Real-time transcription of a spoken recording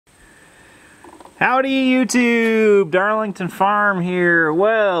Howdy YouTube, Darlington Farm here.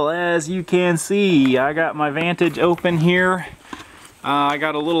 Well, as you can see, I got my Vantage open here. I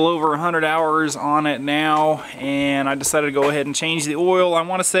got a little over 100 hours on it now, and I decided to go ahead and change the oil. I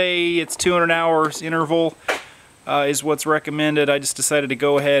want to say it's 200 hours interval is what's recommended. I just decided to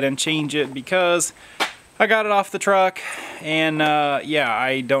go ahead and change it because I got it off the truck, and yeah,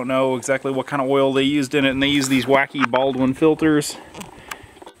 I don't know exactly what kind of oil they used in it, and they use these wacky Baldwin filters.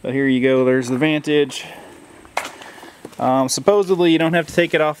 But here you go, there's the Vantage. Supposedly you don't have to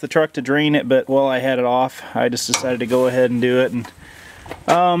take it off the truck to drain it, but well, I had it off. I just decided to go ahead and do it. And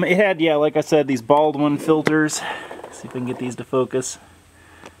it had, yeah, like I said, these Baldwin filters. Let's see if I can get these to focus.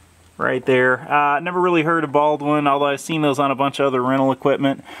 Right there. Never really heard of Baldwin, although I've seen those on a bunch of other rental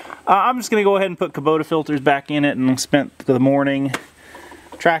equipment. I'm just going to go ahead and put Kubota filters back in it, and spent the morning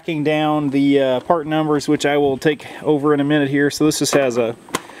tracking down the part numbers, which I will take over in a minute here. So this just has a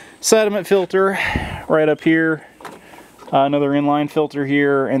sediment filter right up here, another inline filter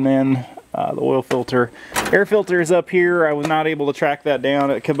here, and then the oil filter. Air filter is up here. I was not able to track that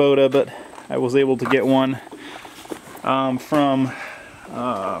down at Kubota, but I was able to get one from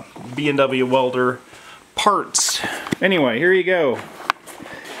B&W Welder Parts. Anyway, here you go.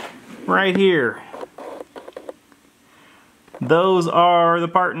 Right here. Those are the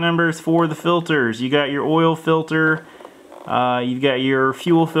part numbers for the filters. You got your oil filter, you've got your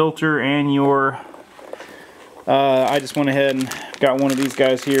fuel filter, and your I just went ahead and got one of these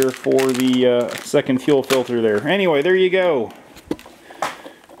guys here for the second fuel filter there. Anyway, there you go.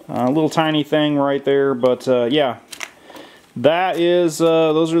 A little tiny thing right there, but yeah, that is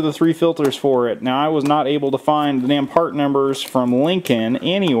those are the three filters for it. Now, I was not able to find the damn part numbers from Lincoln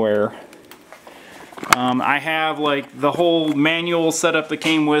anywhere. I have like the whole manual setup that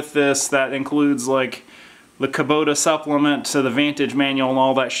came with this, that includes like the Kubota supplement to the Vantage manual and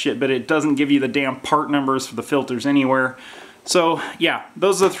all that shit, but it doesn't give you the damn part numbers for the filters anywhere. So yeah,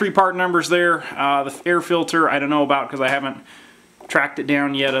 those are the three part numbers there. The air filter I don't know about because I haven't tracked it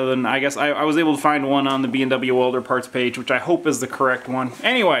down yet, other than I guess I was able to find one on the B&W Welder Parts page, which I hope is the correct one.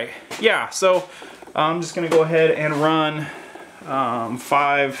 Anyway, yeah, so I'm just going to go ahead and run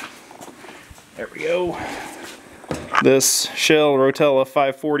 5... There we go. This Shell Rotella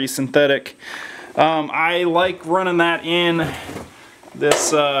 540 synthetic. I like running that in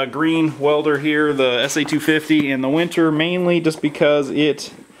this green welder here, the SA250, in the winter, mainly just because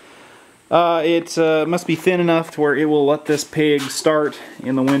it must be thin enough to where it will let this pig start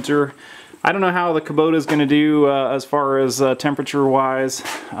in the winter. I don't know how the Kubota is going to do as far as temperature wise.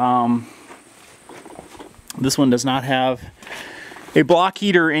 This one does not have a block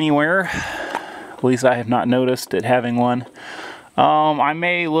heater anywhere. At least I have not noticed it having one. I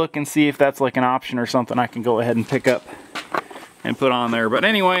may look and see if that's like an option or something I can go ahead and pick up and put on there. But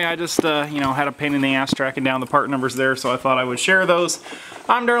anyway, I just you know, had a pain in the ass tracking down the part numbers there, so I thought I would share those.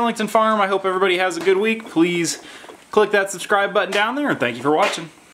 I'm Darlington Farm. I hope everybody has a good week. Please click that subscribe button down there, and thank you for watching.